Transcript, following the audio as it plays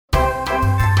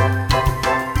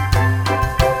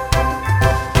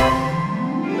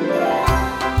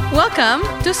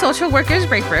Welcome to Social Workers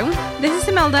Break Room. This is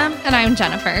Imelda. And I'm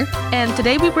Jennifer. And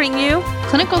today we bring you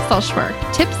Clinical Social Work,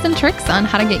 tips and tricks on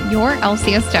how to get your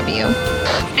LCSW.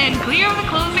 Stand clear of the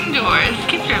closing doors.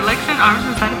 Keep your legs and arms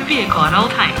inside of the vehicle at all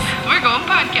times. We're going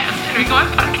podcasting. We're going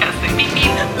podcasting. Beep,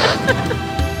 beep.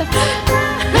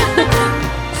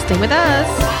 Stay with us.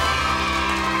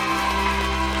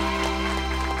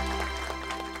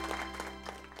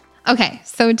 Okay,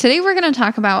 so today we're going to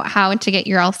talk about how to get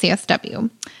your LCSW.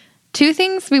 Two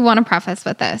things we want to preface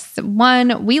with this.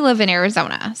 One, we live in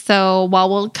Arizona, so while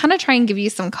we'll kind of try and give you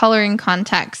some color and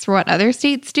context for what other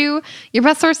states do, your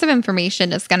best source of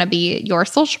information is going to be your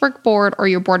social work board or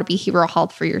your board of behavioral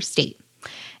health for your state.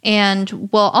 And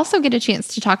we'll also get a chance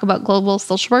to talk about global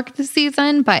social work this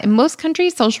season, but in most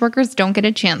countries, social workers don't get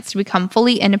a chance to become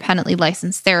fully independently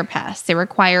licensed therapists. They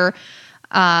require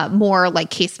more like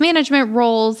case management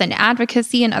roles and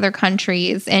advocacy in other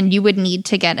countries, and you would need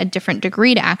to get a different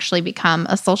degree to actually become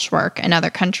a social work in other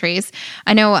countries.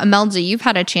 I know, Imelda, you've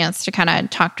had a chance to kind of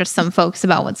talk to some folks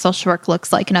about what social work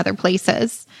looks like in other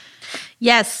places.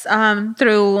 Yes,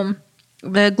 through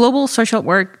the global social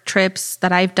work trips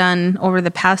that I've done over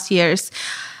the past years,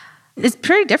 it's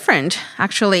pretty different,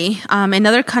 actually. In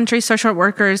other countries, social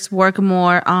workers work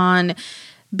more on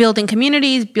building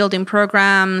communities, building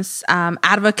programs,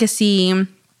 advocacy,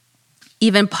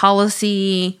 even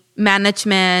policy,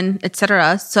 management,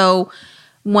 etc. So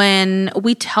when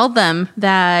we tell them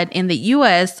that in the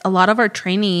U.S., a lot of our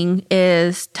training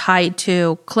is tied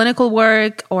to clinical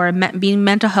work or being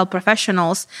mental health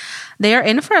professionals, they are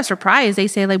in for a surprise. They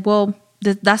say like, well,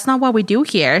 that's not what we do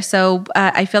here. So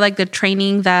I feel like the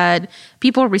training that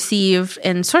people receive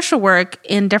in social work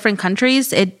in different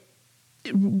countries, it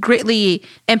greatly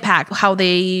impact how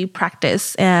they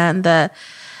practice and the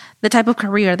type of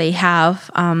career they have.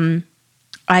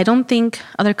 I don't think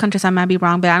other countries, I might be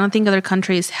wrong, but I don't think other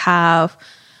countries have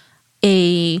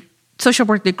a social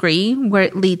work degree where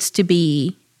it leads to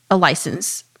be a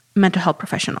licensed mental health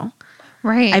professional.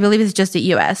 Right. I believe it's just the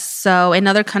U.S. So in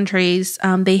other countries,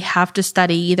 they have to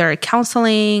study either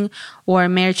counseling or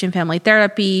marriage and family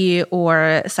therapy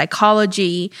or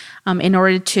psychology in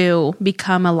order to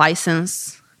become a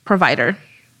licensed provider.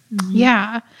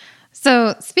 Yeah.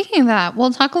 So speaking of that,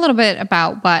 we'll talk a little bit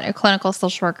about what a clinical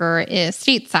social worker is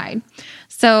stateside.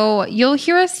 So you'll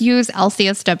hear us use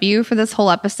LCSW for this whole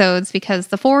episodes because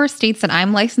the 4 states that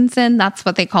I'm licensed in, that's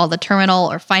what they call the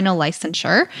terminal or final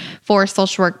licensure for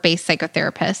social work-based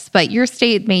psychotherapists. But your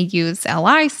state may use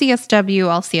LICSW,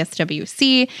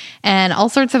 LCSWC, and all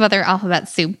sorts of other alphabet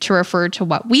soup to refer to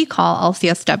what we call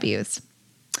LCSWs.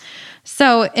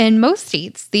 So in most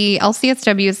states, the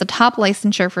LCSW is the top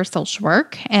licensure for social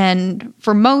work. And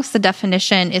for most, the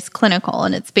definition is clinical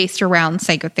and it's based around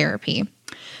psychotherapy.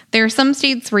 There are some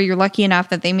states where you're lucky enough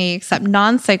that they may accept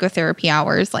non-psychotherapy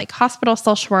hours like hospital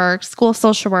social work, school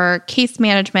social work, case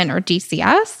management, or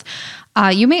DCS.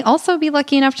 You may also be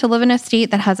lucky enough to live in a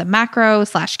state that has a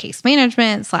macro/case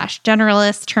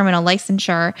management/generalist terminal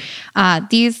licensure.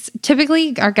 These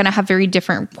typically are going to have very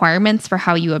different requirements for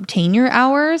how you obtain your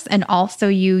hours. And also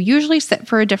you usually sit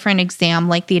for a different exam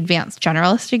like the advanced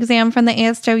generalist exam from the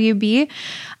ASWB,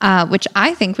 which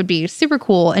I think would be super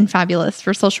cool and fabulous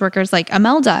for social workers like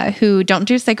Imelda, who don't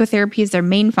do psychotherapy as their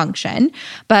main function,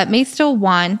 but may still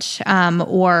want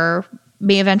or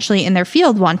may eventually in their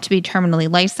field want to be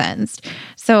terminally licensed.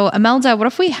 So Imelda, what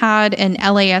if we had an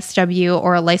LASW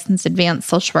or a licensed advanced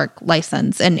social work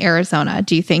license in Arizona?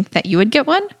 Do you think that you would get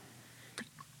one?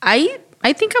 I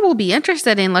think I will be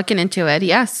interested in looking into it,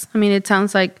 yes. I mean, it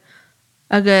sounds like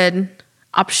a good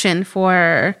option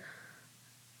for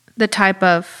the type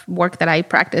of work that I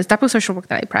practice, type of social work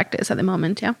that I practice at the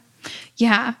moment, yeah.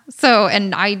 Yeah. So,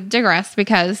 and I digress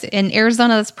because in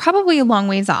Arizona, that's probably a long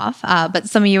ways off. But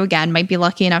some of you, again, might be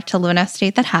lucky enough to live in a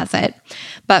state that has it.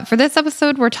 But for this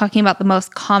episode, we're talking about the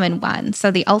most common one.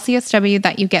 So the LCSW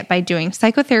that you get by doing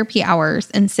psychotherapy hours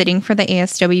and sitting for the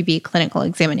ASWB clinical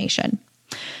examination.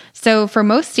 So for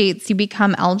most states, you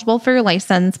become eligible for your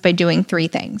license by doing 3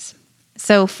 things.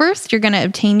 So first, you're going to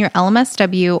obtain your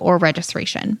LMSW or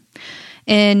registration.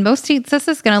 In most states, this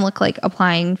is going to look like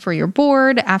applying for your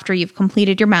board after you've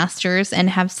completed your master's and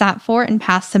have sat for and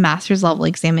passed the master's level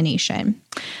examination.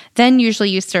 Then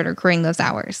usually you start accruing those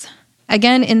hours.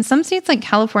 Again, in some states like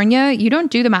California, you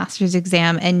don't do the master's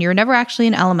exam and you're never actually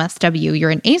an LMSW, you're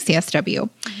an ACSW.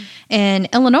 Mm-hmm. In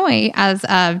Illinois, as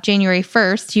of January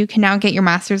 1st, you can now get your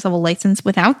master's level license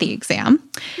without the exam.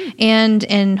 Mm-hmm. And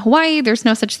in Hawaii, there's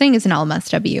no such thing as an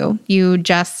LMSW. You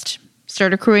just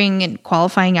start accruing and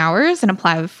qualifying hours and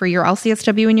apply for your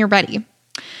LCSW when you're ready.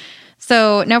 So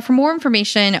So now for more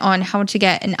information on how to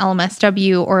get an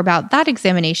LMSW or about that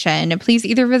examination, please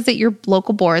either visit your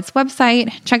local board's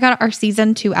website, check out our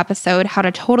season 2 episode, How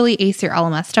to Totally Ace Your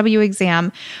LMSW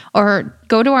Exam, or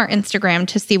go to our Instagram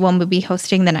to see when we'll be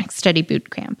hosting the next study boot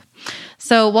camp.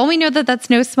 So while we know that that's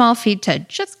no small feat to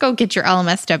just go get your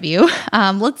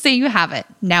LMSW, let's say you have it.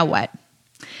 Now what?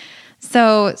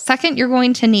 So second, you're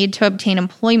going to need to obtain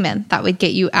employment that would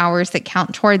get you hours that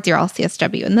count towards your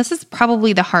LCSW. And this is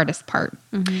probably the hardest part.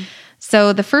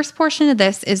 So the first portion of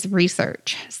this is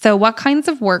research. So what kinds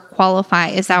of work qualify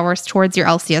as hours towards your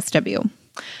LCSW?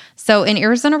 So in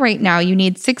Arizona right now, you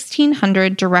need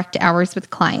 1,600 direct hours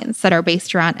with clients that are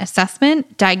based around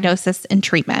assessment, diagnosis, and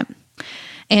treatment.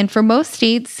 And for most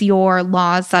states, your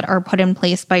laws that are put in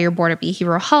place by your Board of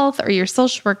Behavioral Health or your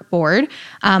social work board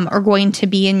are going to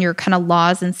be in your kind of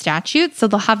laws and statutes. So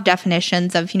they'll have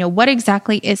definitions of, what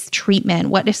exactly is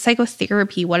treatment, what is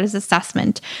psychotherapy, what is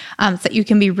assessment, so that you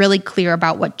can be really clear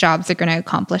about what jobs are going to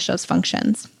accomplish those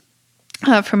functions.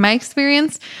 From my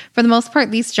experience, for the most part,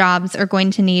 these jobs are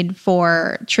going to need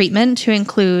for treatment to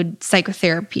include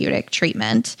psychotherapeutic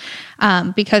treatment.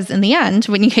 Because in the end,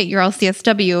 when you get your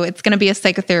LCSW, it's going to be a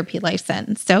psychotherapy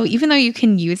license. So even though you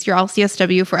can use your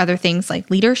LCSW for other things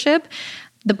like leadership,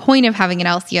 the point of having an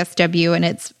LCSW and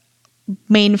its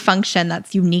main function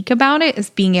that's unique about it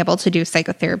is being able to do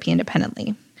psychotherapy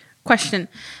independently. Question.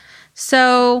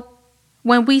 So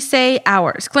when we say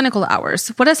hours, clinical hours,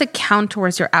 what does it count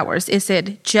towards your hours? Is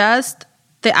it just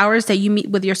the hours that you meet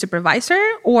with your supervisor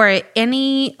or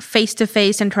any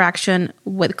face-to-face interaction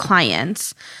with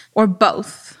clients or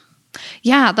both?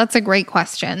 Yeah, that's a great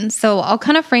question. So I'll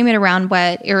kind of frame it around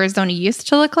what Arizona used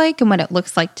to look like and what it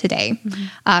looks like today.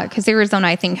 Because Arizona,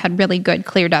 I think, had really good,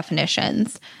 clear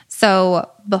definitions. So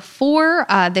before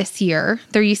this year,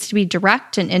 there used to be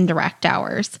direct and indirect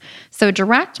hours. So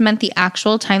direct meant the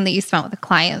actual time that you spent with a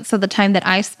client. So the time that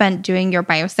I spent doing your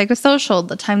biopsychosocial,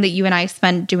 the time that you and I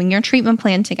spent doing your treatment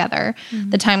plan together,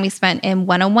 the time we spent in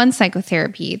one-on-one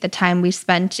psychotherapy, the time we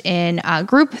spent in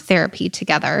group therapy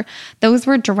together, those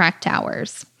were direct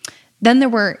hours. Then there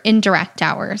were indirect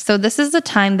hours. So this is the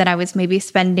time that I was maybe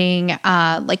spending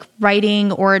like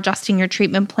writing or adjusting your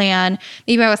treatment plan.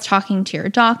 Maybe I was talking to your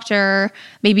doctor.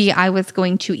 Maybe I was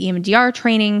going to EMDR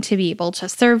training to be able to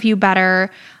serve you better.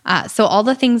 So all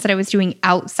the things that I was doing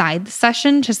outside the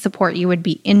session to support you would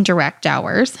be indirect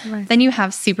hours. Right. Then you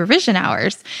have supervision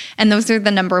hours. And those are the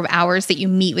number of hours that you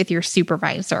meet with your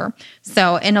supervisor.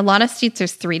 So in a lot of states,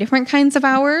 there's 3 different kinds of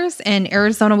hours. In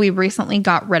Arizona, we recently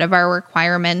got rid of our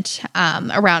requirement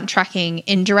around tracking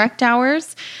indirect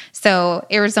hours. So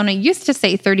Arizona used to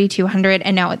say 3,200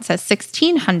 and now it says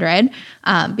 1,600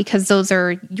 because those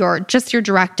are your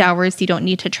direct hours. You don't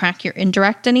need to track your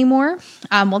indirect anymore.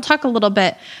 We'll talk a little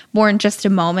bit more in just a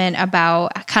moment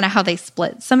about kind of how they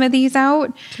split some of these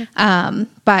out. Okay.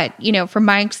 But, from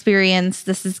my experience,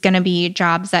 this is going to be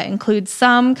jobs that include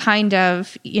some kind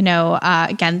of,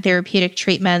 again, therapeutic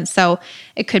treatment. So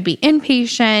it could be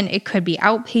inpatient, it could be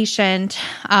outpatient.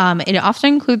 It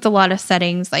often includes a lot of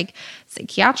settings like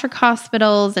psychiatric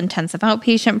hospitals, intensive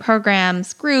outpatient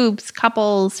programs, groups,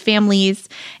 couples, families,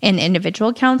 and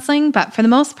individual counseling. But for the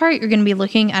most part, you're going to be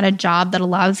looking at a job that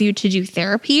allows you to do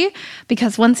therapy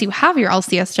because once you have your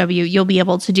LCSW, you'll be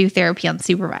able to do therapy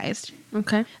unsupervised.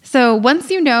 Okay. So once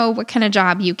you know what kind of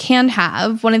job you can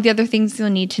have, one of the other things you'll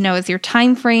need to know is your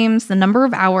time frames, the number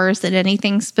of hours, and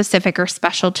anything specific or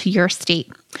special to your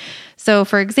state. So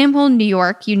for example, in New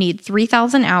York, you need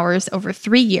 3,000 hours over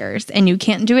 3 years, and you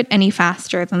can't do it any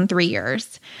faster than 3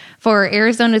 years. For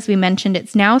Arizona, as we mentioned,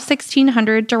 it's now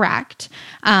 1,600 direct,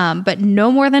 but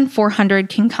no more than 400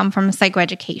 can come from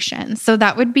psychoeducation. So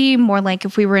that would be more like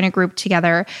if we were in a group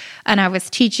together and I was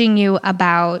teaching you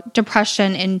about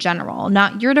depression in general,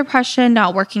 not your depression,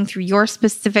 not working through your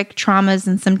specific traumas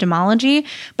and symptomology,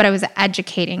 but I was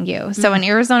educating you. So in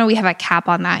Arizona, we have a cap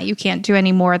on that. You can't do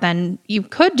any more than, you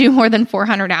could do more than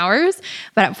 400 hours,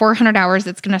 but at 400 hours,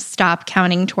 it's going to stop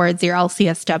counting towards your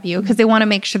LCSW because they want to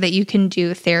make sure that you can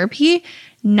do therapy,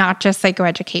 not just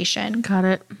psychoeducation. Got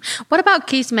it. What about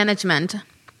case management?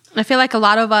 I feel like a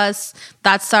lot of us,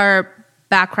 that's our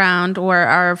background or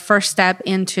our first step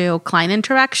into client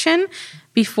interaction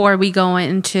before we go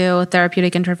into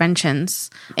therapeutic interventions.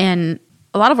 And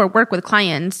a lot of our work with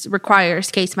clients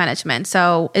requires case management.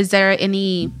 So is there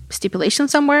any stipulation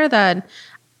somewhere that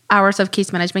hours of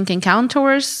case management can count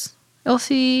towards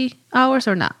LC hours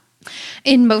or not?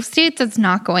 In most states, it's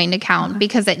not going to count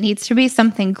because it needs to be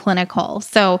something clinical.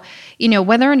 So,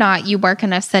 whether or not you work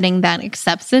in a setting that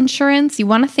accepts insurance, you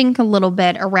want to think a little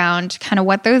bit around kind of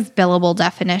what those billable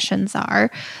definitions are.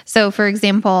 So, for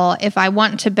example, if I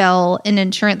want to bill an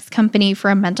insurance company for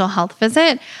a mental health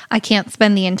visit, I can't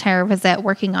spend the entire visit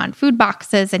working on food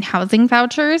boxes and housing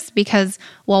vouchers because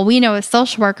while we know as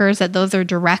social workers that those are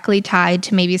directly tied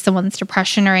to maybe someone's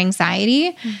depression or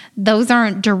anxiety, those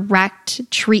aren't direct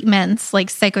treatments like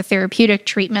psychotherapeutic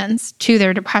treatments to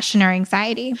their depression or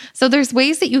anxiety. So there's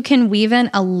ways that you can weave in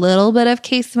a little bit of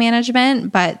case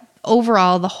management, but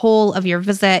overall, the whole of your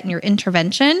visit and your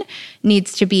intervention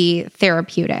needs to be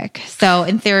therapeutic. So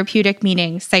in therapeutic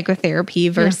meaning psychotherapy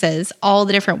versus all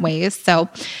the different ways. So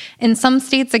in some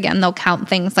states, again, they'll count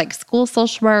things like school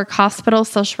social work, hospital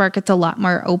social work. It's a lot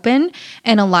more open.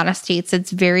 In a lot of states, it's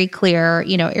very clear,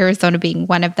 Arizona being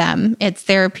one of them. It's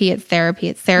therapy, it's therapy,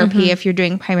 it's therapy. If you're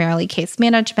doing primarily case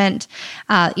management,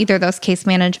 either those case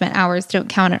management hours don't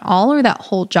count at all or that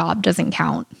whole job doesn't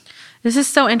count. This is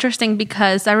so interesting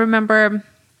because I remember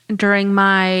during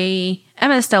my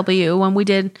MSW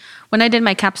when I did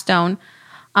my capstone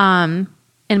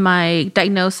in my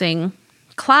diagnosing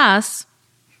class,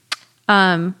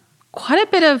 quite a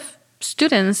bit of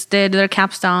students did their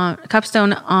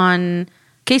capstone on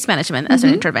case management as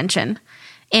an intervention.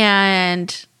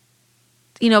 And,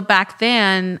 back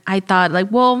then I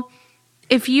thought well,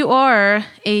 if you are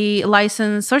a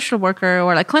licensed social worker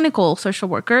or like clinical social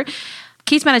worker,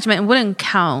 case management wouldn't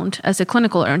count as a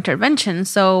clinical or intervention.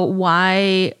 So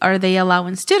why are they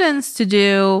allowing students to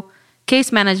do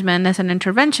case management as an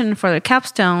intervention for their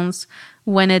capstones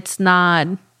when it's not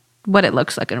what it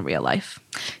looks like in real life?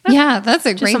 Yeah, that's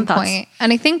a great point.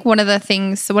 And I think one of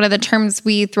the terms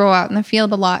we throw out in the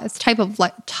field a lot is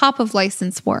top of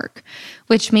license work,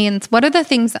 which means what are the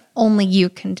things that only you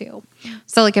can do?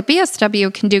 So like a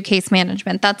BSW can do case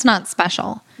management. That's not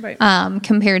special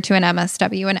compared to an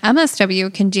MSW. An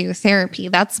MSW can do therapy.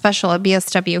 That's special. A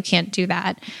BSW can't do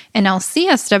that. An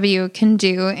LCSW can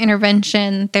do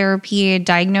intervention, therapy,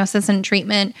 diagnosis, and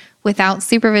treatment without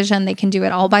supervision. They can do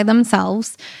it all by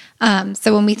themselves.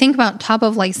 So when we think about top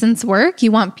of license work,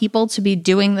 you want people to be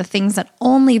doing the things that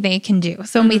only they can do.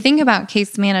 So when we think about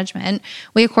case management,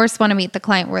 we of course want to meet the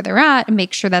client where they're at and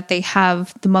make sure that they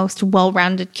have the most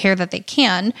well-rounded care that they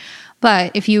can.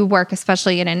 But if you work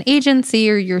especially in an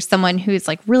agency or you're someone who's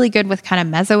like really good with kind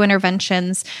of meso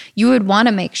interventions, you would want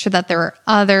to make sure that there are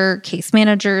other case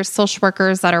managers, social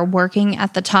workers that are working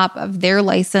at the top of their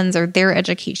license or their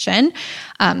education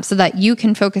so that you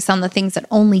can focus on the things that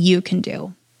only you can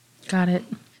do. Got it.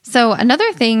 So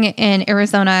another thing in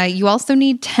Arizona, you also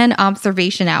need 10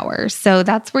 observation hours. So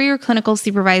that's where your clinical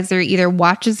supervisor either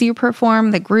watches you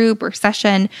perform the group or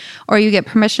session, or you get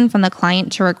permission from the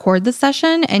client to record the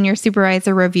session and your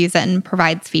supervisor reviews it and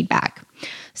provides feedback.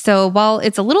 So while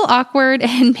it's a little awkward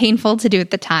and painful to do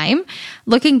at the time,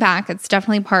 looking back, it's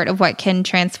definitely part of what can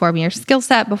transform your skill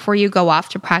set before you go off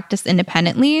to practice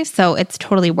independently. So it's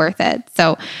totally worth it.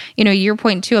 So, your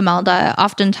point too, Imelda,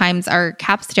 oftentimes our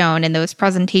capstone and those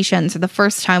presentations are the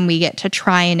first time we get to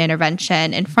try an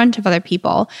intervention in front of other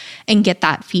people and get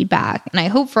that feedback. And I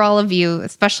hope for all of you,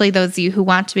 especially those of you who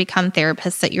want to become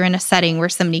therapists, that you're in a setting where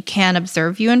somebody can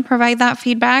observe you and provide that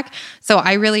feedback. So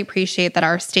I really appreciate that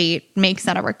our state makes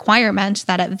that a requirement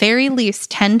that at very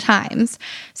least 10 times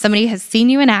somebody has seen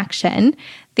you in action.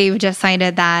 They've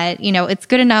decided that, it's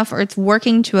good enough or it's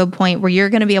working to a point where you're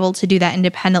going to be able to do that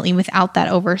independently without that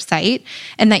oversight,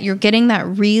 and that you're getting that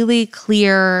really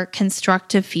clear,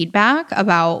 constructive feedback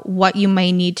about what you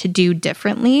may need to do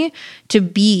differently to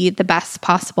be the best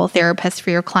possible therapist for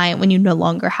your client when you no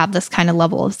longer have this kind of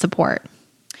level of support.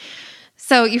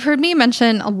 So you've heard me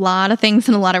mention a lot of things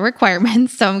and a lot of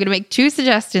requirements. So I'm going to make 2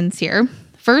 suggestions here.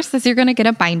 First is you're going to get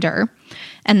a binder.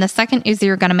 And the second is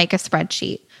you're going to make a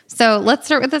spreadsheet. So let's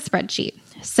start with the spreadsheet.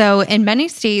 So in many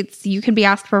states, you can be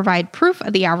asked to provide proof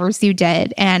of the hours you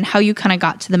did and how you kind of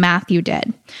got to the math you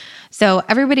did. So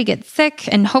everybody gets sick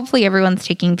and hopefully everyone's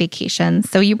taking vacation.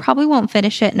 So you probably won't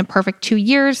finish it in a perfect 2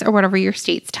 years or whatever your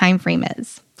state's time frame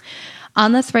is.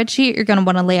 On the spreadsheet, you're going to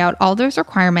want to lay out all those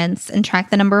requirements and track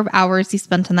the number of hours you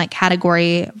spent on that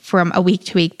category from a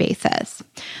week-to-week basis.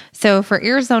 So for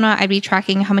Arizona, I'd be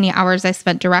tracking how many hours I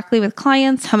spent directly with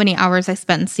clients, how many hours I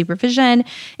spent in supervision,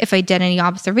 if I did any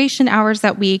observation hours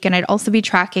that week, and I'd also be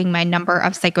tracking my number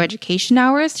of psychoeducation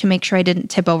hours to make sure I didn't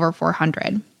tip over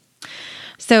 400.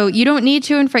 So you don't need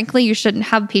to, and frankly, you shouldn't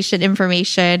have patient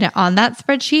information on that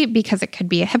spreadsheet because it could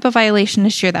be a HIPAA violation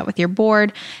to share that with your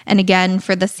board. And again,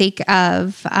 for the sake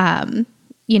of,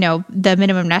 the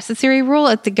minimum necessary rule,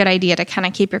 it's a good idea to kind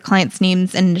of keep your client's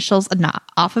names and initials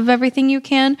off of everything you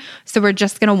can. So we're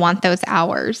just going to want those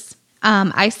hours.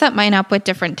 I set mine up with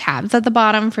different tabs at the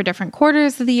bottom for different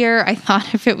quarters of the year. I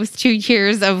thought if it was 2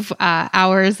 years of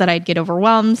hours that I'd get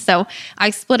overwhelmed. So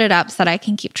I split it up so that I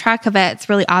can keep track of it. It's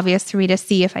really obvious for me to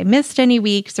see if I missed any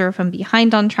weeks or if I'm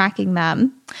behind on tracking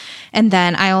them. And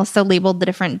then I also labeled the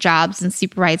different jobs and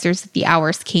supervisors that the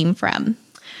hours came from.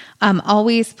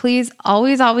 Please,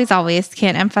 always,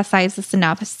 can't emphasize this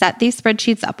enough, set these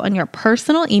spreadsheets up on your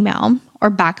personal email or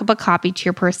back up a copy to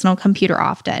your personal computer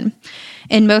often.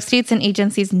 In most states and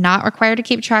agencies not required to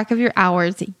keep track of your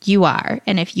hours, you are.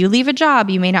 And if you leave a job,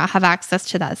 you may not have access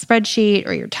to that spreadsheet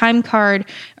or your time card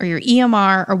or your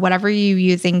EMR or whatever you're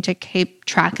using to keep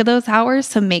track of those hours.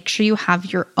 So make sure you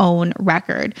have your own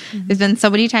record. Mm-hmm. There's been so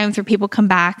many times where people come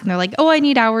back and they're like, oh, I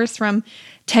need hours from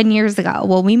 10 years ago.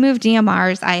 Well, we moved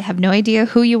EMRs. I have no idea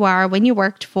who you are, when you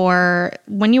worked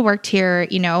here.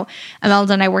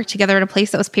 Imelda and I worked together at a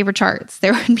place that was paper charts.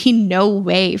 There would be no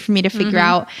way for me to figure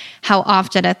out how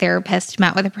often a therapist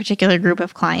met with a particular group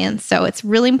of clients. So it's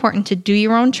really important to do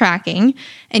your own tracking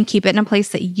and keep it in a place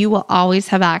that you will always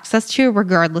have access to,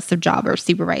 regardless of job or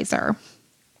supervisor.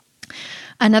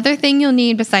 Another thing you'll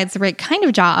need besides the right kind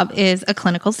of job is a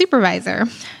clinical supervisor.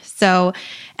 So,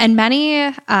 in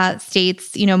many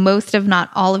states, most if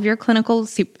not all of your clinical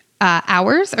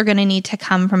hours are going to need to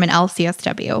come from an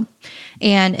LCSW.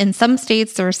 And in some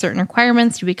states, there are certain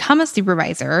requirements to become a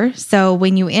supervisor. So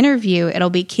when you interview,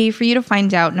 it'll be key for you to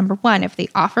find out, number one, if they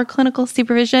offer clinical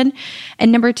supervision.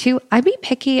 And number two, I'd be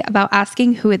picky about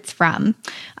asking who it's from.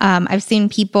 I've seen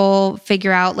people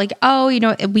figure out we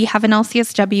have an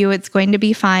LCSW, it's going to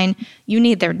be fine. You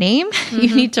need their name. Mm-hmm.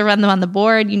 You need to run them on the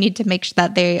board. You need to make sure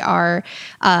that they are,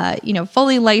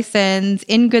 fully licensed,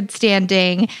 in good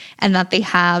standing, and that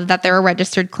they're a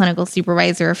registered clinical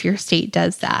supervisor if your state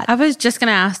does that. I was just going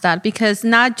to ask that because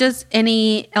not just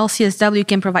any LCSW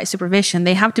can provide supervision.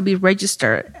 They have to be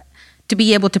registered to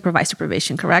be able to provide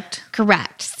supervision, correct?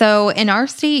 Correct. So in our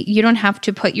state, you don't have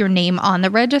to put your name on the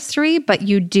registry, but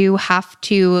you do have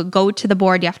to go to the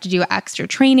board. You have to do extra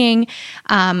training,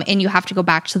 and you have to go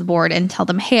back to the board and tell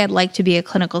them, hey, I'd like to be a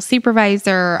clinical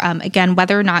supervisor. Again,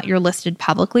 whether or not you're listed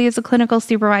publicly as a clinical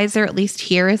supervisor, at least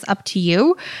here, is up to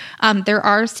you. There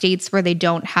are states where they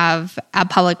don't have a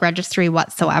public registry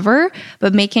whatsoever,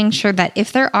 but making sure that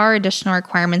if there are additional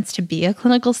requirements to be a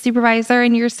clinical supervisor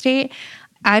in your state,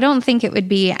 I don't think it would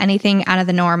be anything out of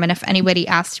the norm. And if anybody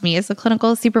asked me as a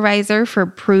clinical supervisor for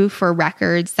proof or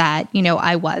records that,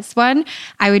 I was one,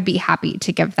 I would be happy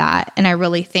to give that. And I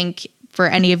really think for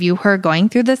any of you who are going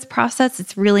through this process,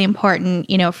 it's really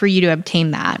important, for you to obtain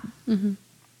that. Mm-hmm.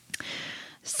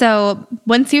 So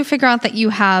once you figure out that you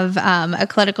have a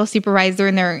clinical supervisor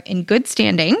and they're in good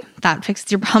standing, that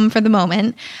fixes your problem for the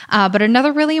moment. But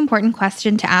another really important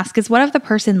question to ask is, what if the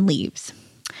person leaves?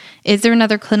 Is there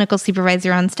another clinical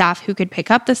supervisor on staff who could pick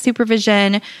up the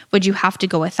supervision? Would you have to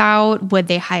go without? Would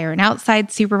they hire an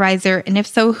outside supervisor? And if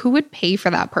so, who would pay for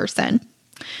that person?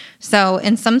 So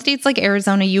in some states like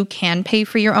Arizona, you can pay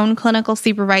for your own clinical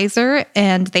supervisor,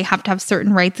 and they have to have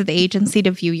certain rights of the agency to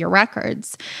view your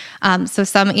records. So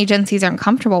some agencies aren't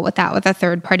comfortable with that, with a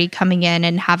third party coming in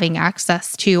and having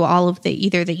access to all of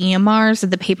either the EMRs or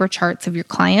the paper charts of your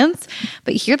clients.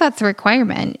 But here that's a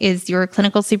requirement, is your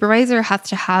clinical supervisor has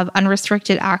to have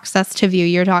unrestricted access to view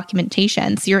your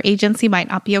documentation. So your agency might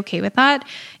not be okay with that,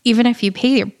 even if you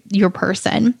pay your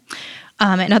person.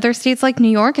 In other states like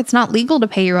New York, it's not legal to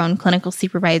pay your own clinical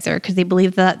supervisor because they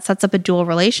believe that sets up a dual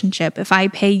relationship. If I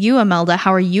pay you, Imelda,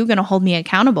 how are you going to hold me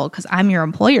accountable? Because I'm your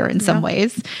employer in some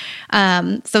ways.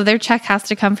 So their check has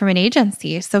to come from an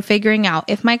agency. So figuring out,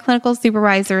 if my clinical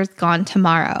supervisor is gone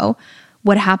tomorrow,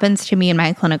 what happens to me in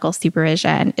my clinical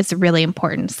supervision is really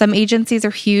important. Some agencies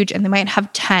are huge and they might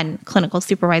have 10 clinical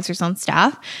supervisors on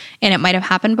staff, and it might have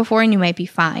happened before and you might be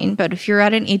fine. But if you're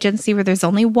at an agency where there's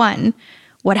only one,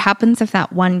 what happens if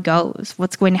that one goes?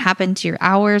 What's going to happen to your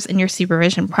hours and your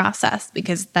supervision process?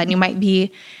 Because then you might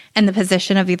be in the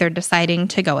position of either deciding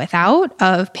to go without,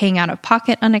 of paying out of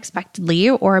pocket unexpectedly,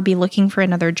 or be looking for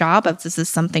another job if this is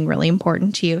something really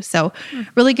important to you. So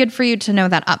really good for you to know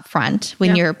that up front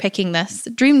when you're picking this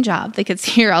dream job that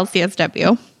gets your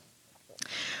LCSW.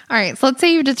 All right, so let's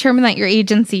say you've determined that your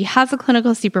agency has a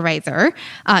clinical supervisor.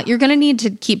 You're going to need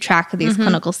to keep track of these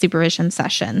clinical supervision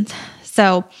sessions.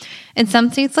 So in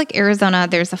some states like Arizona,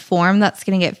 there's a form that's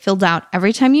going to get filled out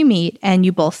every time you meet, and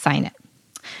you both sign it.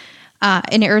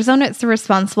 In Arizona, it's the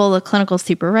responsible of the clinical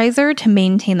supervisor to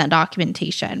maintain that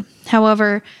documentation.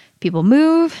 However, people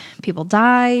move, people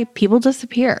die, people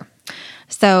disappear.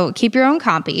 So keep your own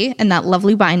copy in that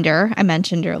lovely binder I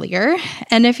mentioned earlier.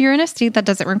 And if you're in a state that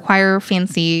doesn't require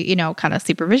fancy, kind of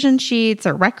supervision sheets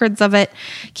or records of it,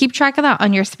 keep track of that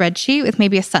on your spreadsheet with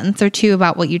maybe a sentence or two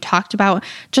about what you talked about,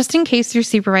 just in case your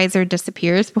supervisor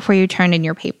disappears before you turn in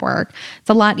your paperwork. It's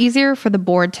a lot easier for the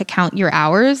board to count your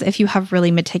hours if you have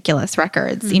really meticulous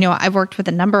records. I've worked with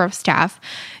a number of staff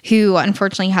who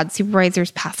unfortunately had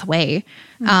supervisors pass away.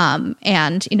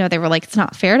 And they were like, it's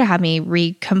not fair to have me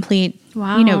recomplete,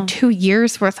 2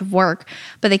 years worth of work,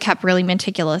 but they kept really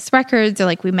meticulous records. They're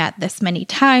like, we met this many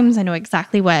times. I know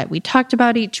exactly what we talked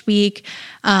about each week.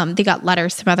 They got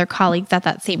letters from other colleagues at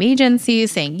that same agency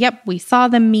saying, yep, we saw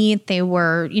them meet. They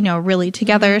were, really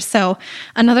together. So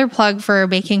another plug for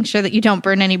making sure that you don't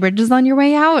burn any bridges on your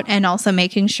way out, and also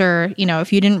making sure,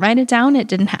 if you didn't write it down, it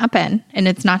didn't happen. And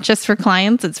it's not just for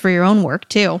clients, it's for your own work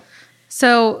too.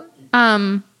 So,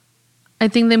 I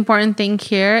think the important thing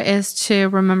here is to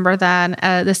remember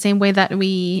that the same way that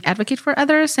we advocate for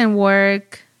others and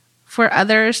work for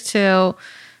others to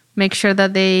make sure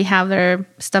that they have their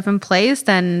stuff in place,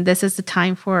 then this is the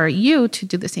time for you to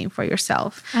do the same for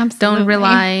yourself. Absolutely. Don't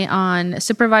rely on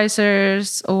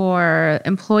supervisors or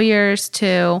employers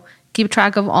to keep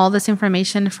track of all this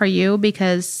information for you,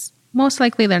 because most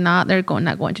likely they're not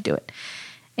going to do it.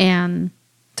 And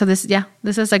so this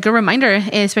is a good reminder,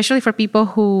 especially for people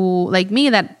who, like me,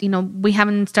 that, we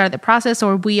haven't started the process,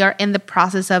 or we are in the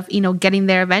process of, getting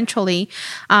there eventually.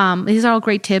 These are all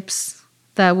great tips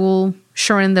that will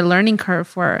shorten the learning curve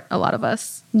for a lot of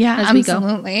us. Yeah, as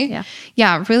absolutely. We go.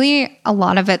 Yeah, really a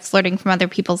lot of it's learning from other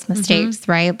people's mistakes,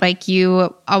 right? Like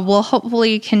you will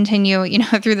hopefully continue,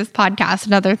 through this podcast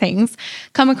and other things,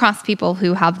 come across people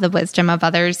who have the wisdom of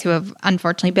others who have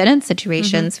unfortunately been in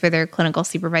situations where their clinical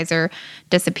supervisor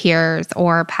disappears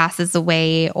or passes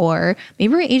away, or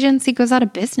maybe your agency goes out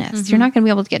of business. You're not going to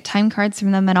be able to get time cards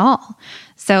from them at all.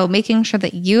 So making sure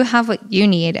that you have what you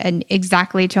need, and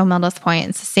exactly to Imelda's point,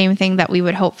 it's the same thing that we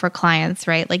would hope for clients,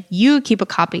 right? Like you keep a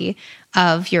copy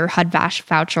of your HUD-VASH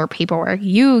voucher paperwork.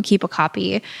 You keep a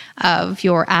copy of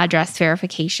your address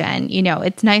verification.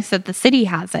 It's nice that the city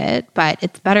has it, but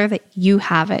it's better that you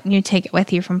have it and you take it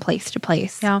with you from place to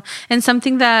place. Yeah. And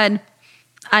something that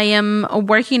I am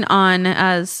working on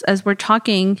as we're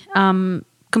talking,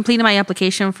 completing my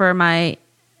application for my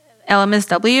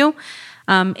LMSW.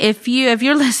 If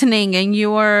you're listening and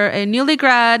you are a newly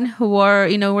grad who are,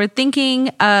 we're thinking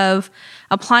of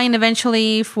applying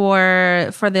eventually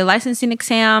for the licensing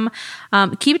exam,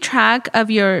 keep track of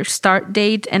your start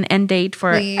date and end date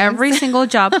for every single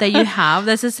job that you have.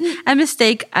 This is a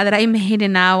mistake that I made,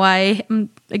 and now I am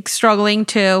struggling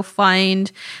to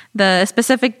find the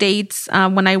specific dates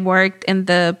when I worked in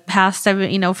the past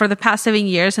for the past 7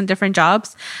 years in different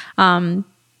jobs.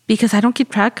 Because I don't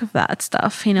keep track of that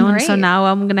stuff, Right. And so now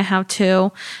I'm going to have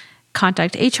to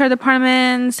contact HR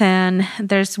departments, and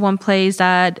there's one place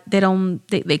that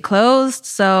they closed.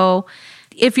 So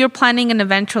if you're planning on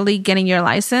eventually getting your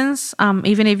license,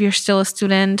 even if you're still a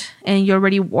student and you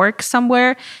already work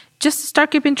somewhere, just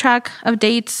start keeping track of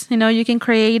dates. You can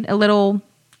create a little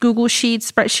Google Sheet,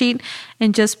 spreadsheet,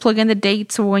 and just plug in the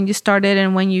dates of when you started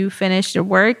and when you finished your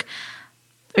work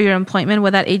or your employment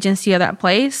with that agency or that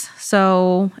place.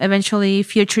 So eventually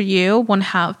future you won't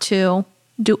have to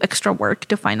do extra work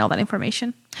to find all that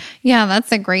information. Yeah,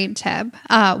 that's a great tip.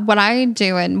 What I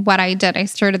do and what I did, I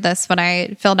started this when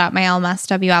I filled out my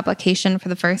LMSW application for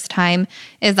the first time,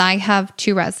 is I have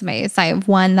 2 resumes. I have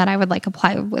one that I would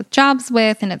apply with jobs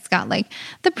with, and it's got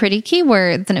the pretty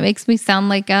keywords, and it makes me sound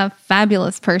like a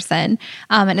fabulous person.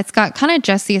 And it's got kind of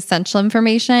just the essential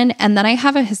information. And then I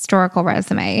have a historical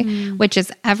resume, which is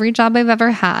every job I've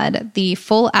ever had, the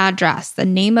full address, the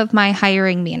name of my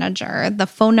hiring manager, the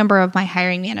phone number of my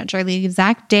hiring manager, the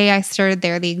exact day I started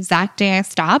there, the exact day I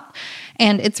stopped.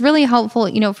 And it's really helpful,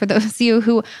 for those of you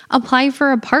who apply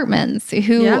for apartments,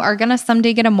 who are going to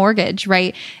someday get a mortgage,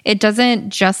 right? It doesn't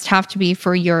just have to be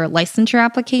for your licensure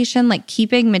application.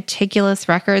 Keeping meticulous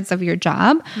records of your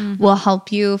job will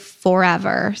help you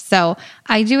forever. So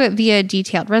I do it via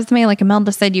detailed resume. Like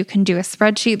Imelda said, you can do a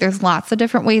spreadsheet. There's lots of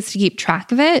different ways to keep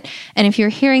track of it. And if you're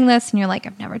hearing this and you're like,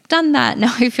 I've never done that,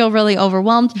 now I feel really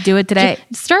overwhelmed. Do it today.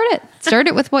 Start it. Start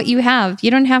it with what you have. You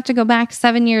don't have to go back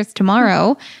 7 years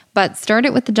tomorrow, but start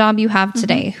it with the job you have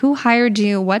today. Who hired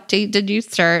you? What date did you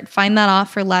start? Find that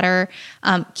offer letter.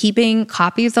 Keeping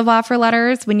copies of offer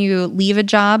letters. When you leave a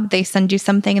job, they send you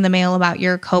something in the mail about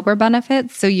your COBRA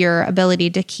benefits. So your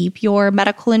ability to keep your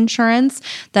medical insurance,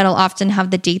 that'll often have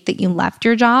the date that you left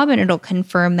your job, and it'll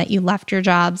confirm that you left your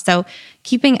job. So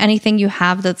keeping anything you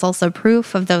have that's also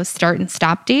proof of those start and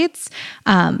stop dates.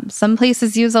 Some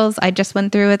places use those. I just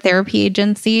went through a therapy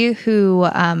agency who,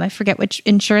 I forget which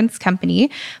insurance company,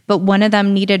 but one of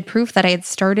them needed proof that I had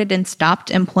started and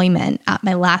stopped employment at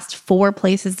my last 4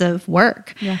 places of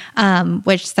work.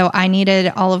 So I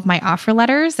needed all of my offer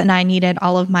letters and I needed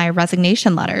all of my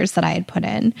resignation letters that I had put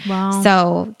in. Wow.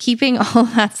 So keeping all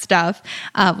of that stuff,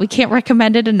 we can't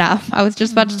recommend it enough. I was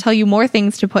just about to tell you more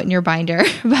things to put in your binder,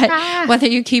 but whether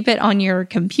you keep it on your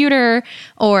computer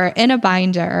or in a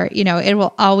binder, it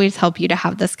will always help you to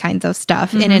have this kinds of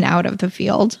stuff in and out of the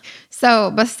field.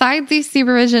 So besides these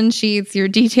supervision sheets, your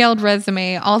detailed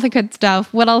resume, all the good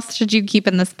stuff, what else should you keep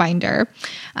in this binder?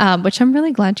 Which I'm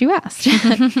really glad you asked.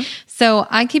 So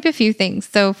I keep a few things.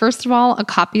 So first of all, a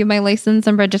copy of my license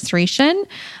and registration.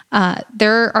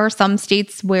 There are some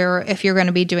states where if you're going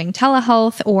to be doing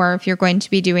telehealth or if you're going to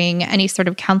be doing any sort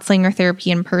of counseling or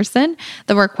therapy in person,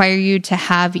 they'll require you to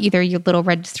have either your little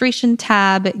registration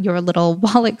tab, your little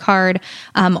wallet card,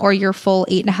 or your full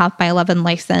 8.5 by 11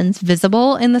 license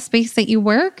visible in the space that you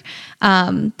work.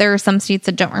 There are some states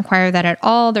that don't require that at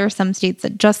all. There are some states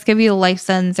that just give you the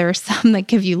license. There are some that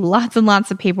give you lots and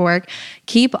lots of paperwork.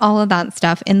 Keep all of that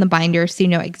stuff in the binder so you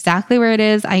know exactly where it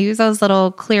is. I use those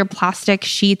little clear plastic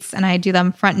sheets and I do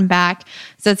them front and back.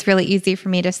 So it's really easy for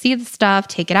me to see the stuff,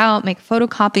 take it out, make a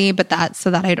photocopy, but that's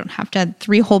so that I don't have to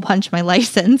 3-hole punch my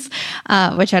license,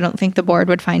 which I don't think the board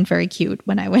would find very cute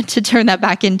when I went to turn that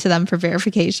back into them for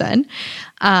verification.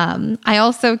 I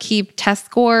also keep test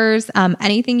scores,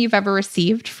 anything you've ever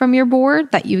received from your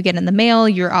board that you get in the mail,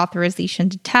 your authorization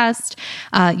to test,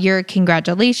 your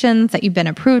congratulations that you've been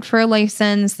approved for a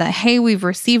license, that, hey, we've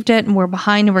received it and we're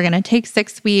behind and we're going to take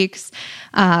 6 weeks.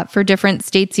 For different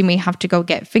states, you may have to go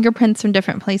get fingerprints from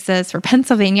different places. For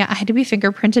Pennsylvania, I had to be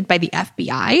fingerprinted by the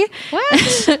FBI.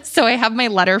 What? So I have my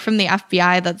letter from the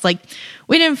FBI that's like,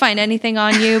 we didn't find anything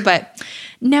on you, but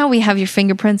now we have your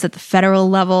fingerprints at the federal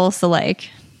level. So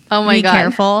oh my be God.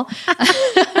 careful.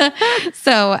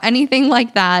 So anything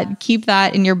like that, keep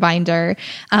that in your binder.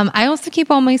 I also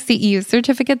keep all my CEU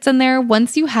certificates in there.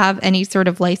 Once you have any sort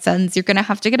of license, you're going to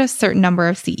have to get a certain number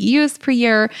of CEUs per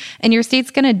year, and your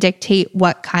state's going to dictate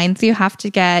what kinds you have to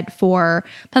get. For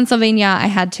Pennsylvania, I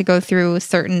had to go through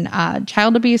certain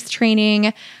child abuse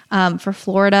training. For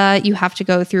Florida, you have to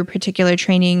go through particular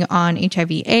training on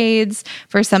HIV/AIDS.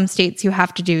 For some states, you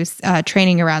have to do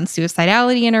training around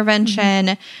suicidality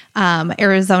intervention.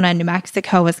 Arizona and New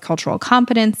Mexico is cultural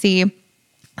competency.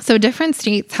 So different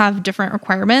states have different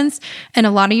requirements, and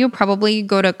a lot of you probably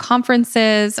go to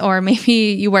conferences, or maybe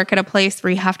you work at a place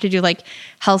where you have to do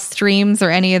health streams or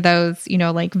any of those,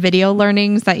 video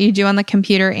learnings that you do on the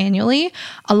computer annually.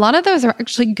 A lot of those are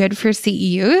actually good for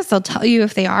CEUs. They'll tell you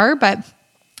if they are, but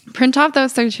print off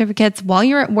those certificates while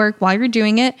you're at work, while you're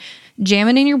doing it, jam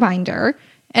it in your binder.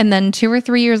 And then 2 or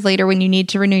 3 years later, when you need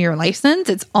to renew your license,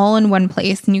 it's all in one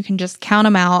place and you can just count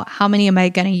them out. How many am I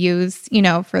going to use,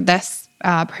 for this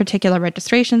particular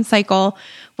registration cycle?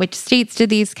 Which states do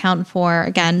these count for?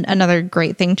 Again, another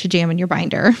great thing to jam in your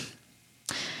binder.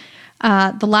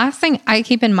 The last thing I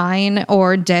keep in mind,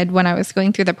 or did when I was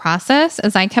going through the process,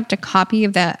 is I kept a copy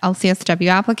of the LCSW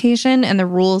application and the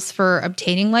rules for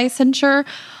obtaining licensure.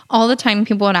 All the time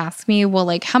people would ask me,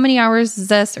 well, how many hours is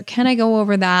this? Or can I go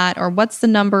over that? Or what's the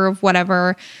number of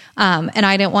whatever? And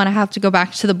I didn't want to have to go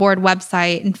back to the board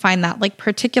website and find that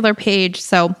particular page.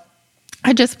 So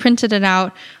I just printed it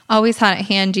out, always had it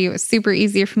handy. It was super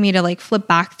easy for me to flip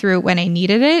back through when I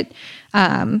needed it.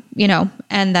 And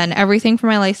then everything for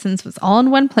my license was all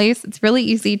in one place. It's really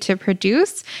easy to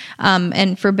produce.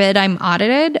 And forbid I'm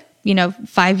audited,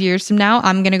 5 years from now,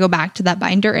 I'm going to go back to that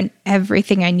binder and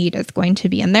everything I need is going to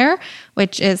be in there,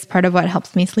 which is part of what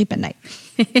helps me sleep at night.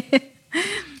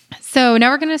 So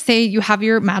now we're going to say you have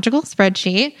your magical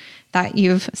spreadsheet that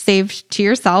you've saved to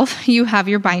yourself, you have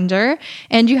your binder,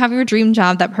 and you have your dream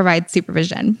job that provides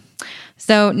supervision.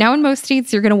 So now in most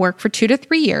states, you're going to work for 2 to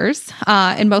 3 years.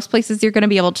 In most places, you're going to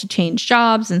be able to change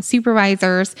jobs and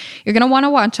supervisors. You're going to want to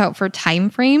watch out for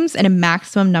timeframes and a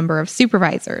maximum number of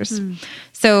supervisors.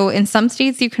 So in some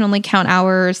states, you can only count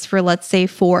hours for, let's say,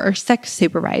 4 or 6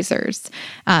 supervisors.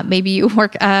 Maybe you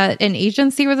work at an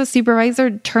agency where the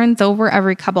supervisor turns over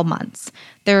every couple months.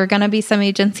 There are going to be some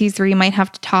agencies where you might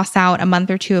have to toss out a month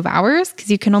or 2 of hours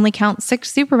because you can only count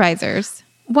 6 supervisors.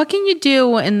 What can you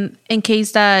do in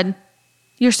case that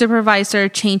your supervisor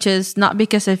changes, not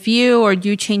because of you or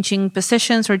you changing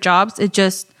positions or jobs, it's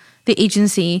just the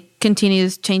agency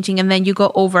continues changing and then you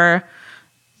go over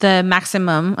the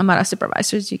maximum amount of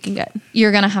supervisors you can get.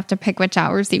 You're going to have to pick which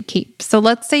hours you keep. So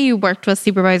let's say you worked with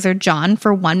Supervisor John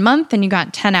for 1 month and you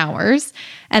got 10 hours,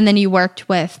 and then you worked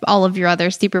with all of your other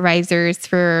supervisors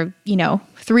for,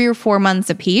 3 or 4 months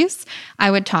apiece.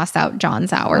 I would toss out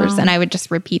John's hours and I would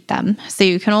just repeat them. So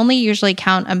you can only usually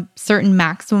count a certain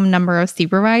maximum number of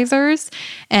supervisors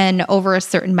and over a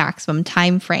certain maximum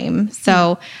time frame.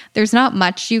 So there's not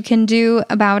much you can do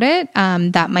about it.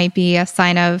 That might be a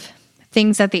sign of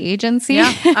things at the agency.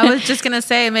 Yeah, I was just going to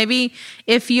say, maybe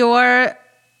if you're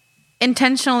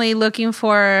intentionally looking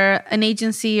for an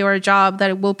agency or a job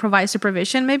that will provide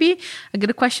supervision, maybe a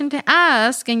good question to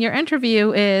ask in your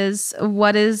interview is,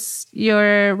 what is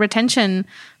your retention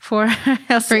for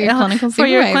your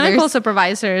clinical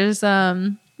supervisors?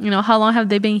 How long have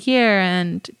they been here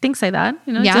and things like that,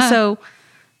 just so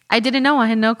I didn't know. I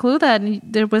had no clue that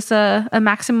there was a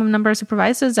maximum number of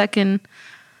supervisors that can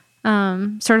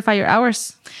certify your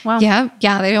hours. Wow. Yeah.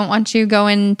 They don't want you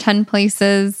going 10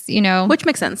 places, which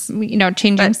makes sense.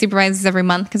 Changing supervisors every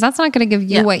month, because that's not going to give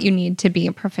you what you need to be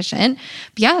proficient.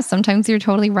 But sometimes you're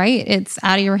totally right. It's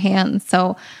out of your hands.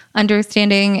 So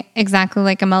understanding exactly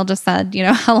like Amel just said,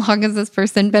 how long has this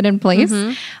person been in place?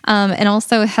 And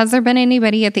also, has there been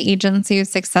anybody at the agency who's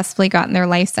successfully gotten their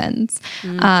license?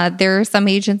 There are some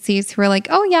agencies who are like,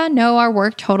 oh yeah, no, our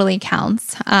work totally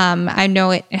counts. I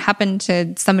know it happened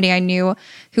to somebody I knew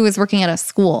who was working at a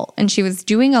school, and she was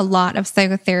doing a lot of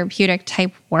psychotherapeutic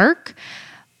type work,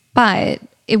 but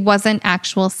it wasn't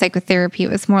actual psychotherapy. It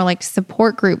was more like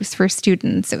support groups for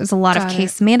students. It was a lot of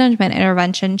case management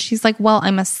intervention. She's like, well,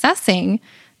 I'm assessing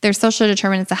their social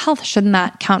determinants of health. Shouldn't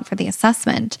that count for the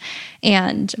assessment?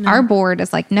 And our board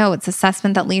is like, no, it's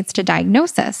assessment that leads to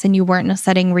diagnosis. And you weren't in a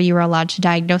setting where you were allowed to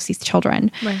diagnose these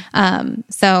children. Right.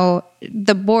 So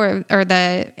the board or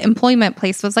the employment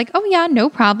place was like, oh yeah,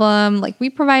 no problem. Like, we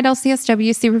provide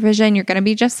LCSW supervision. You're going to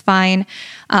be just fine.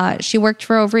 She worked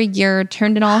for over a year,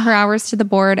 turned in all her hours to the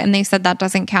board, and they said that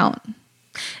doesn't count.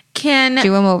 Do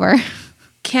them over.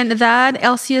 Can that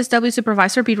LCSW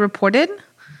supervisor be reported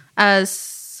as...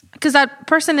 Because that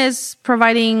person is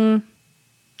providing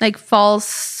like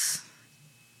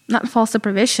not false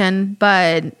supervision,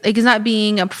 but like is not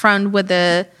being upfront with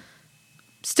the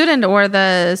student or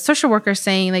the social worker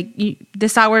saying like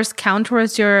this hours count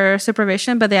towards your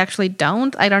supervision, but they actually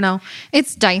don't. I don't know.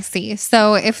 It's dicey.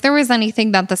 So if there was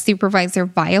anything that the supervisor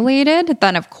violated,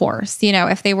 then of course,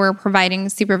 if they were providing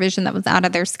supervision that was out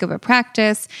of their scope of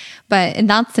practice. But in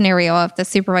that scenario, if the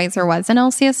supervisor was an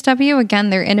LCSW, again,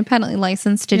 they're independently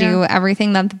licensed to do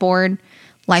everything that the board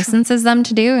licenses them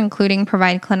to do, including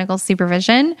provide clinical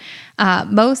supervision.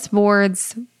 Most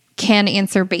boards can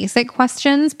answer basic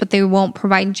questions, but they won't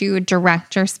provide you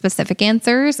direct or specific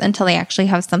answers until they actually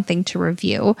have something to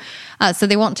review. So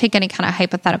they won't take any kind of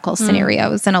hypothetical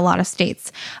scenarios in a lot of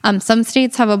states. Some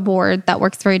states have a board that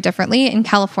works very differently. In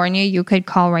California, you could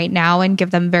call right now and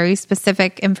give them very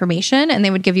specific information, and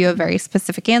they would give you a very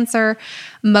specific answer.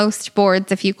 Most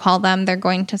boards, if you call them, they're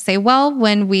going to say, well,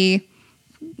 when we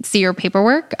see your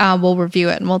paperwork, we'll review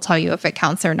it and we'll tell you if it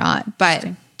counts or not. But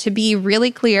to be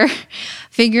really clear,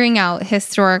 figuring out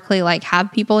historically, like,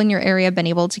 have people in your area been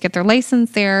able to get their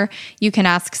license there? You can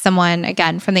ask someone,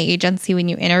 again, from the agency when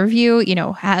you interview,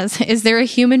 is there a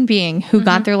human being who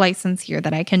got their license here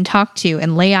that I can talk to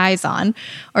and lay eyes on?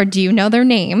 Or do you know their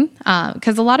name?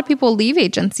 Because a lot of people leave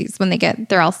agencies when they get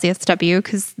their LCSW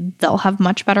because they'll have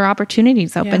much better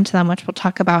opportunities open to them, which we'll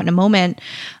talk about in a moment.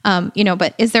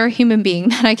 But is there a human being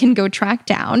that I can go track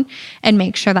down and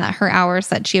make sure that her hours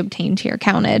that she obtained here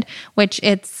counted? Which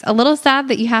it's a little sad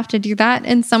that you have to do that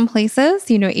in some places.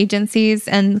 Agencies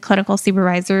and clinical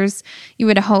supervisors, you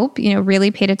would hope,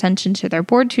 really paid attention to their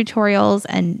board tutorials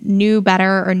and knew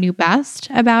better or knew best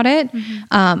about it.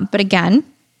 But again,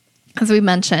 as we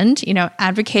mentioned,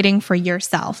 advocating for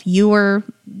yourself. You are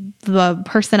the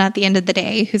person at the end of the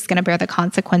day who's going to bear the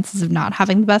consequences of not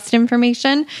having the best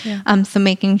information. So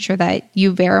making sure that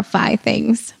you verify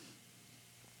things.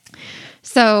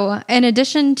 So in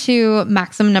addition to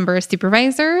maximum number of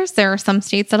supervisors, there are some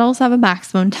states that also have a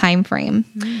maximum time frame.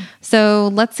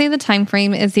 So let's say the time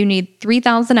frame is you need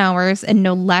 3,000 hours in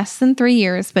no less than 3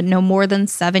 years, but no more than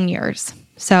 7 years.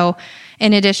 So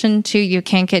in addition to you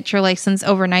can't get your license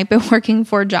overnight by working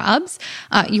 4 jobs,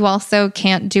 you also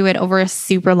can't do it over a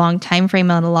super long time frame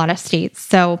in a lot of states.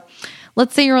 So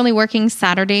let's say you're only working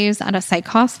Saturdays at a psych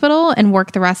hospital and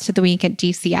work the rest of the week at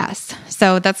DCS.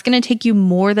 So that's going to take you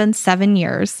more than 7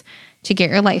 years to get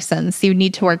your license. You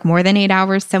need to work more than 8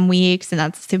 hours some weeks, and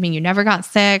that's assuming you never got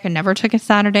sick and never took a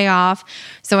Saturday off.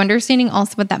 So understanding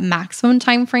also what that maximum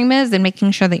time frame is and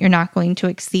making sure that you're not going to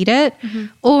exceed it.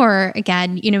 Or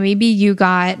again, maybe you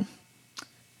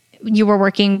were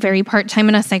working very part-time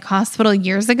in a psych hospital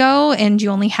years ago and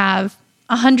you only have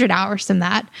 100 hours in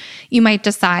that. You might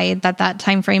decide that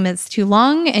time frame is too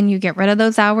long and you get rid of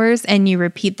those hours and you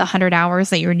repeat the 100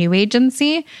 hours at your new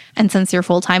agency. And since you're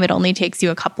full-time, it only takes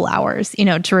you a couple hours,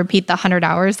 to repeat the 100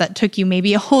 hours that took you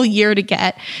maybe a whole year to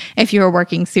get if you were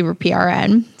working super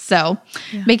PRN. So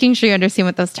making sure you understand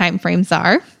what those time frames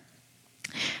are.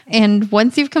 And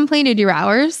once you've completed your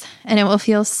hours, and it will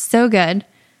feel so good,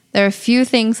 there are a few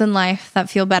things in life that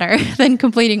feel better than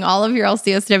completing all of your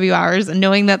LCSW hours and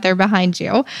knowing that they're behind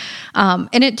you.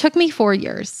 And it took me 4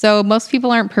 years. So most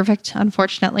people aren't perfect,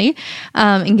 unfortunately,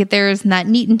 and get theirs not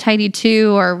neat and tidy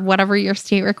too, or whatever your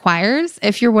state requires.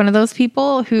 If you're one of those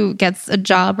people who gets a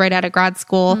job right out of grad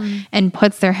school and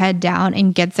puts their head down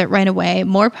and gets it right away,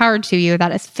 more power to you.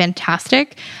 That is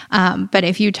fantastic. But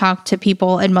if you talk to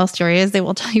people in most areas, they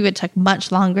will tell you it took much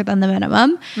longer than the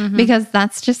minimum because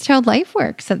that's just how life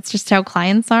works. It's just how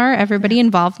clients are. Everybody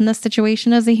involved in this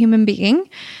situation is a human being.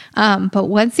 But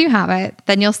once you have it,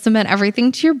 then you'll submit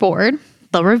everything to your board.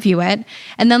 They'll review it.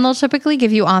 And then they'll typically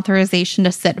give you authorization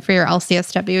to sit for your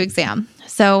LCSW exam.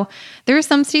 So there are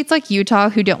some states like Utah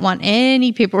who don't want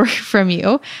any paperwork from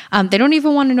you. They don't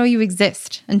even want to know you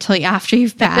exist until after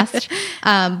you've passed.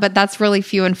 But that's really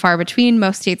few and far between.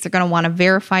 Most states are going to want to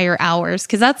verify your hours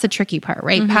because that's the tricky part,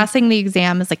 right? Passing the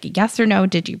exam is like a yes or no.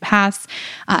 Did you pass?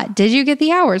 Did you get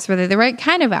the hours? Were they the right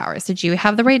kind of hours? Did you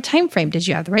have the right time frame? Did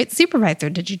you have the right supervisor?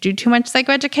 Did you do too much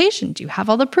psychoeducation? Do you have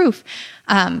all the proof?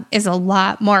 Is a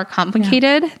lot more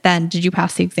complicated than did you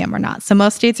pass the exam or not. So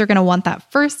most states are going to want that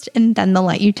first, and then they'll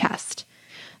let you test.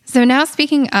 So now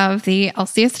speaking of the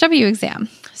LCSW exam.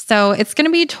 So it's going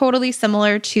to be totally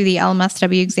similar to the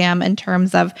LMSW exam in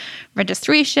terms of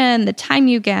registration, the time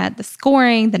you get, the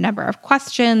scoring, the number of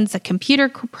questions, the computer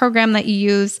program that you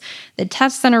use, the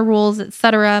test center rules,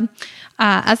 etc.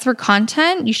 As for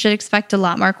content, you should expect a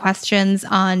lot more questions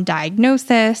on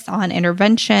diagnosis, on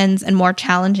interventions, and more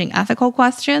challenging ethical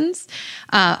questions.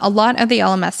 A lot of the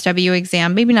LMSW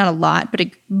exam, maybe not a lot, but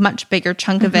a much bigger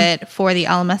chunk of it for the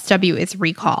LMSW is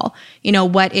recall.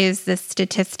 What is this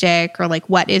statistic, or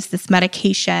what is this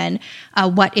medication?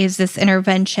 What is this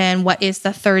intervention? What is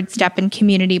the third step in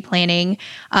community planning?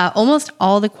 Almost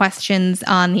all the questions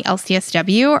on the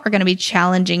LCSW are going to be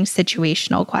challenging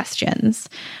situational questions.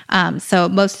 So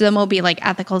most of them will be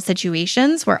ethical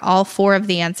situations where all 4 of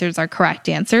the answers are correct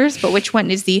answers, but which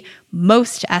one is the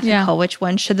most ethical? Yeah. Which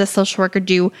one should the social worker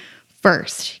do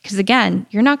first? Because again,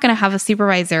 you're not going to have a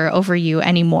supervisor over you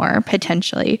anymore,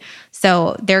 potentially.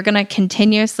 So they're going to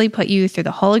continuously put you through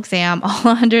the whole exam. All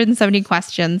 170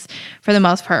 questions, for the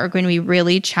most part, are going to be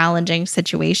really challenging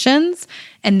situations.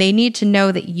 And they need to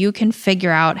know that you can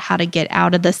figure out how to get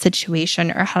out of the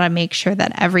situation, or how to make sure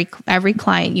that every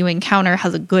client you encounter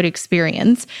has a good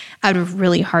experience out of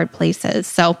really hard places.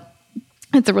 So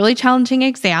it's a really challenging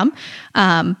exam,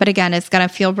 but again, it's going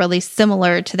to feel really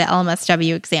similar to the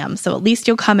LMSW exam. So at least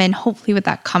you'll come in hopefully with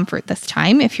that comfort this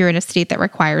time if you're in a state that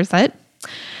requires it.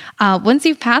 Once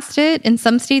you've passed it, in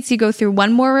some states you go through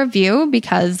one more review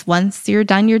because once you're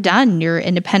done, you're done. You're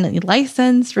independently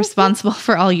licensed, responsible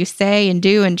for all you say and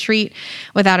do and treat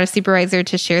without a supervisor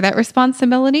to share that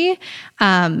responsibility.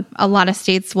 A lot of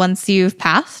states, once you've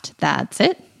passed, that's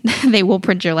it. They will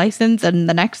print your license in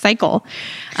the next cycle.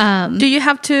 Do you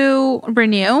have to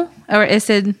renew, or is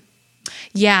it?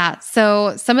 Yeah.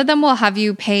 So some of them will have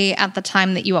you pay at the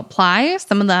time that you apply.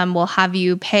 Some of them will have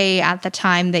you pay at the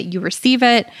time that you receive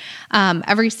it.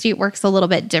 Every state works a little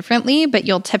bit differently, but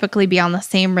you'll typically be on the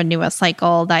same renewal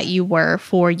cycle that you were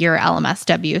for your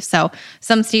LMSW. So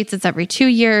some states it's every 2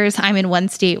 years. I'm in one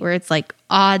state where it's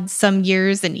odd some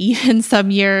years and even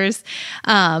some years.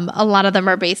 A lot of them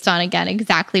are based on, again,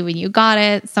 exactly when you got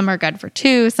it. Some are good for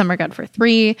 2, some are good for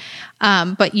 3.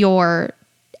 But your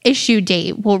issue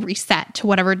date will reset to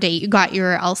whatever date you got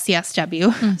your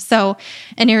LCSW. So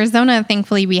in Arizona,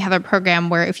 thankfully, we have a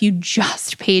program where if you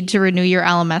just paid to renew your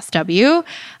LMSW,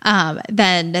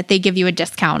 then they give you a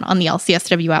discount on the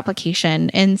LCSW application.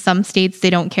 In some states,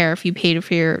 they don't care if you paid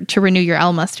to renew your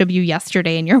LMSW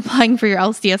yesterday and you're applying for your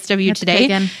LCSW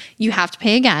today. You have to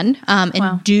pay again.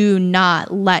 And do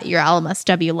not let your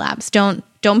LMSW lapse. Don't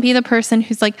Don't be the person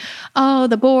who's like, oh,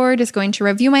 the board is going to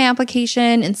review my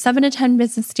application in 7 to 10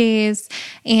 business days,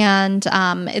 and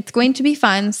it's going to be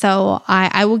fun. So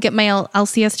I will get my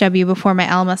LCSW before my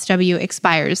LMSW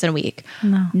expires in a week.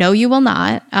 No, you will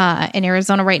not. In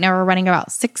Arizona right now, we're running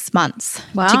about 6 months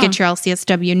to get your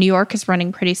LCSW. New York is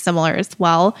running pretty similar as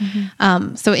well.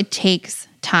 So it takes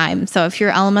time. So if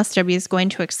your LMSW is going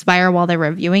to expire while they're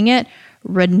reviewing it,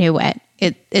 renew it.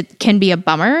 It can be a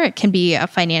bummer. It can be a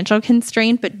financial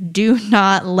constraint, but do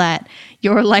not let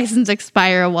your license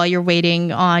expire while you're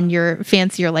waiting on your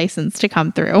fancier license to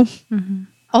come through.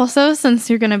 Also, since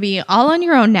you're going to be all on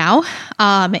your own now,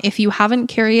 if you haven't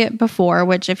carried it before,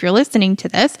 which if you're listening to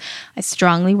this, I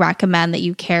strongly recommend that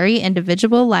you carry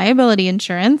individual liability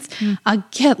insurance.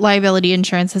 Get liability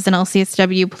insurance as an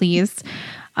LCSW, please.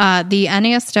 The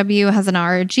NASW has an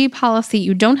RRG policy.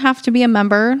 You don't have to be a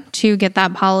member to get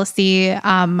that policy.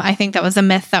 I think that was a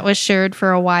myth that was shared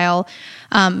for a while.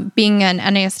 Being an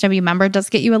NASW member does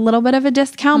get you a little bit of a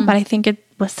discount, but I think it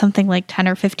was something like $10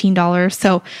 or $15.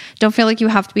 So don't feel like you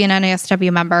have to be an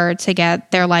NASW member to get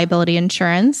their liability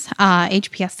insurance.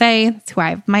 HPSA, that's who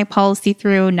I have my policy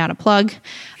through, not a plug.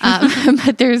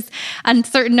 But there's a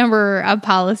certain number of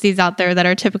policies out there that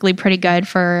are typically pretty good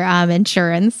for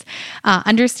insurance.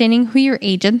 Understanding who your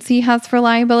agency has for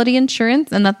liability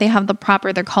insurance and that they have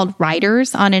they're called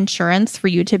riders on insurance for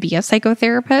you to be a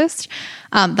psychotherapist.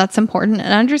 That's important.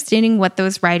 And understanding what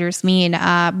those riders mean.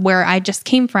 Where I just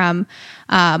came from,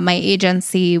 my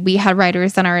agency, we had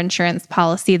riders on our insurance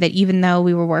policy that even though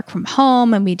we were work from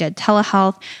home and we did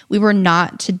telehealth, we were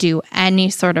not to do any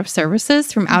sort of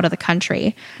services from out of the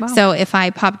country. So if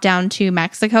I popped down to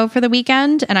Mexico for the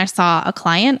weekend and I saw a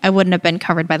client, I wouldn't have been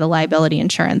covered by the liability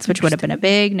insurance, which would have been a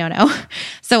big no-no.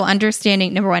 So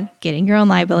understanding, number one, getting your own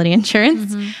liability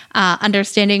insurance,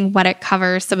 understanding what it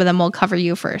covers. Some of them will cover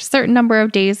you for a certain number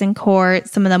of days in court.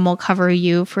 Some of them will cover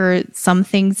you for some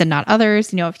things and not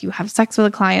others. You know, if you have sex with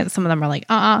a client, some of them are like,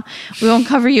 we won't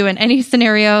cover you in any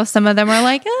scenario. Some of them are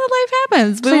like, life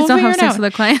happens. Please don't have sex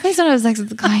with a client. Please don't have sex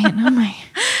with a client. Oh my.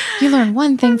 You learn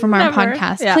one thing from our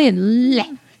podcast. Yeah. Please,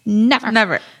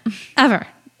 never. Ever.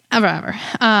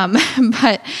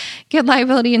 But get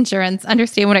liability insurance,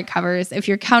 understand what it covers. If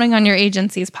you're counting on your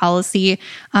agency's policy,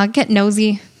 get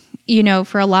nosy. You know,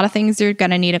 for a lot of things, you're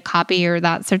going to need a copy or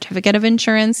that certificate of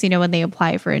insurance, you know, when they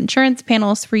apply for insurance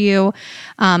panels for you.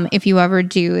 If you ever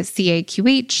do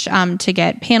CAQH to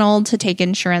get paneled to take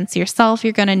insurance yourself,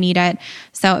 you're going to need it.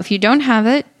 So if you don't have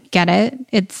it, get it.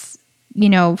 It's, you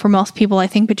know, for most people, I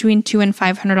think between $200 and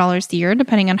 $500 a year,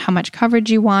 depending on how much coverage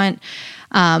you want.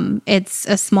 It's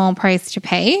a small price to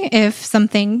pay if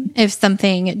something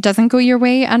doesn't go your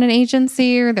way on an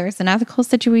agency or there's an ethical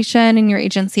situation and your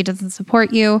agency doesn't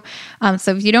support you.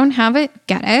 So if you don't have it,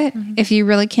 get it. If you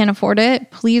really can't afford it,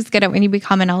 please get it when you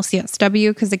become an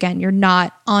LCSW, because again, you're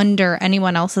not under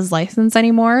anyone else's license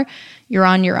anymore. You're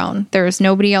on your own. There's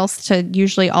nobody else to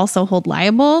usually also hold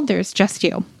liable. There's just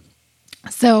you.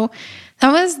 So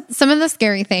that was some of the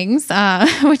scary things,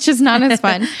 which is not as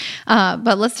fun.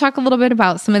 But let's talk a little bit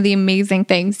about some of the amazing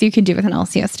things you can do with an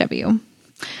LCSW.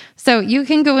 So you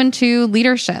can go into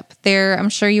leadership. There, I'm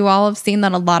sure you all have seen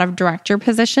that a lot of director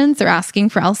positions are asking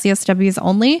for LCSWs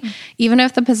only, even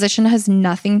if the position has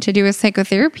nothing to do with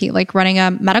psychotherapy, like running a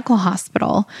medical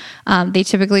hospital. They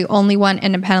typically only want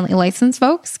independently licensed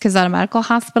folks, because at a medical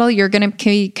hospital, you're going to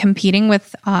be competing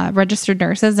with registered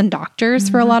nurses and doctors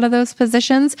for a lot of those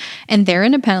positions, and they're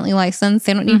independently licensed.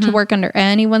 They don't need to work under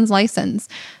anyone's license.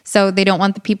 So they don't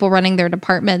want the people running their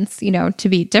departments, you know, to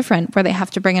be different, where they have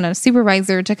to bring in a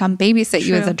supervisor to come babysit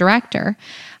you as a director.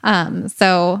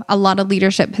 So a lot of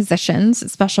leadership positions,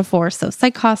 special force, so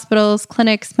psych hospitals,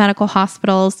 clinics, medical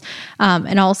hospitals,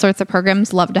 and all sorts of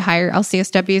programs love to hire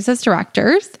LCSWs as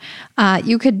directors.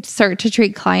 You could start to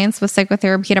treat clients with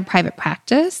psychotherapy in a private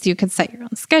practice. You could set your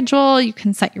own schedule. You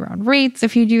can set your own rates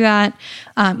if you do that.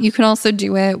 You can also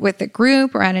do it with a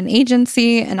group or at an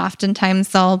agency, and oftentimes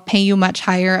they'll pay you much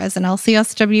higher as an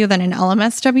LCSW than an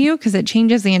LMSW, because it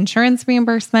changes the insurance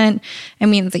reimbursement. It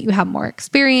means that you have more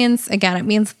experience. Again, it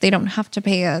means that they don't have to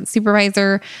pay a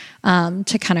supervisor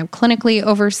to kind of clinically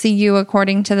oversee you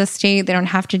according to the state. They don't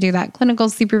have to do that clinical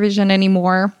supervision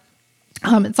anymore.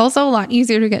 It's also a lot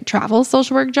easier to get travel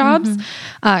social work jobs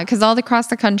because all across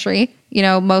the country, you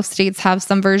know, most states have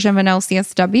some version of an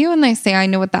LCSW, and they say, I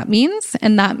know what that means.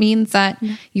 And that means that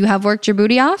you have worked your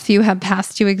booty off, you have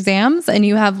passed 2 exams, and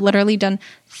you have literally done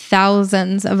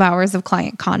thousands of hours of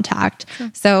client contact.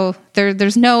 Sure. So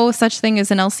there's no such thing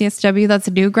as an LCSW that's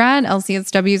a new grad.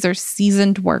 LCSWs are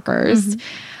seasoned workers.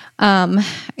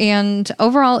 And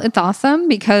overall, it's awesome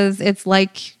because it's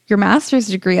like your master's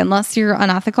degree. Unless you're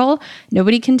unethical,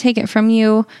 nobody can take it from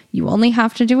you. You only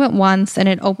have to do it once, and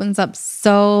it opens up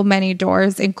so many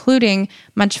doors, including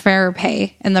much fairer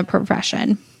pay in the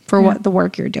profession for what the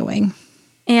work you're doing.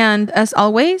 And as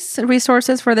always,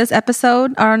 resources for this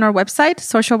episode are on our website,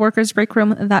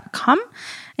 socialworkersbreakroom.com,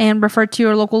 and refer to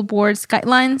your local board's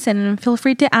guidelines, and feel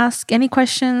free to ask any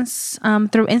questions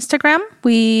through Instagram.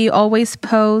 We always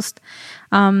post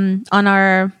on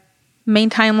our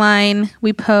main timeline,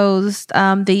 we post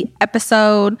the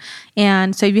episode.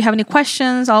 And so if you have any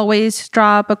questions, always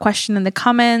drop a question in the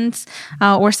comments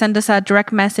or send us a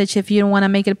direct message if you don't want to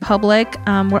make it public.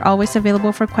 We're always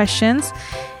available for questions.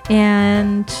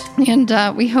 And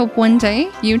we hope one day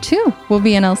you too will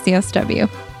be an LCSW.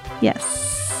 Yes.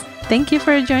 Thank you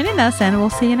for joining us, and we'll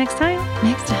see you next time.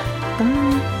 Next time.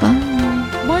 Bye.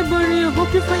 Bye, buddy. I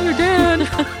hope you find your dad.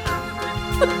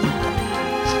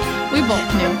 We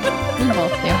both knew.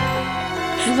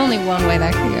 There's only one way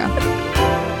that could go.